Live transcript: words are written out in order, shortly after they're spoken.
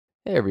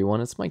Hey everyone,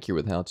 it's Mike here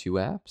with How To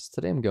Apps.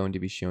 Today I'm going to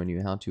be showing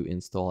you how to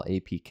install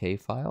APK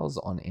files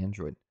on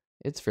Android.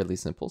 It's fairly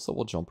simple, so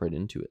we'll jump right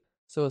into it.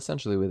 So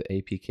essentially with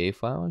APK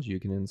files, you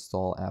can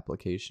install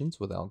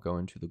applications without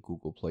going to the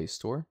Google Play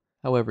Store.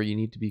 However, you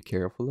need to be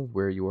careful of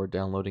where you are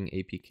downloading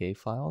APK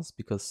files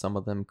because some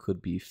of them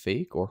could be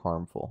fake or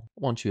harmful.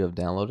 Once you have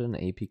downloaded an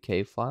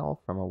APK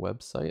file from a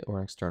website or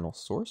an external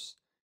source,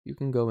 you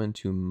can go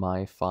into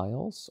My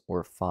Files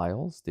or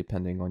Files,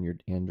 depending on your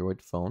Android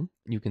phone.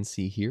 You can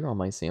see here on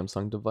my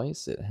Samsung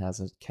device, it has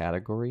a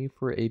category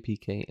for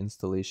APK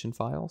installation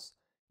files.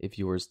 If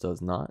yours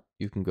does not,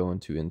 you can go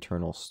into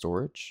internal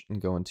storage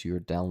and go into your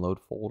download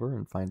folder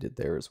and find it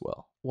there as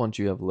well. Once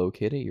you have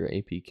located your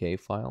APK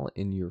file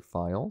in your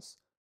files,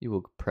 you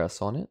will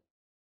press on it.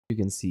 You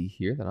can see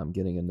here that I'm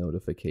getting a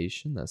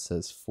notification that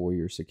says for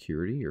your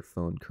security, your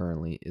phone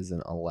currently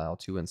isn't allowed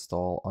to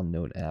install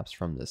unknown apps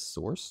from this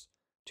source.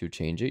 To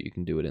change it, you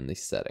can do it in the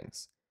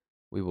settings.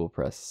 We will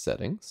press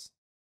settings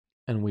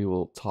and we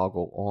will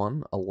toggle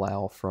on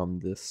allow from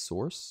this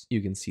source.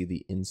 You can see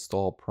the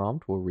install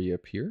prompt will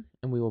reappear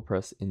and we will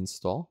press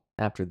install.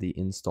 After the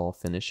install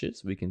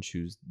finishes, we can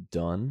choose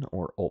done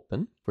or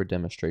open. For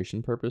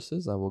demonstration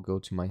purposes, I will go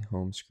to my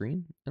home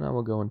screen and I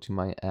will go into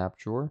my app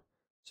drawer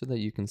so that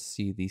you can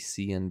see the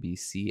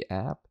CNBC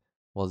app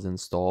was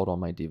installed on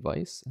my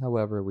device.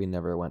 However, we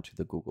never went to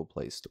the Google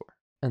Play Store.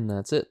 And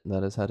that's it.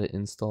 That is how to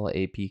install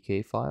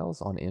APK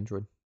files on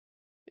Android.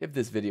 If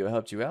this video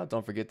helped you out,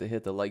 don't forget to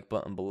hit the like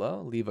button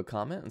below, leave a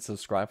comment, and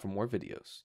subscribe for more videos.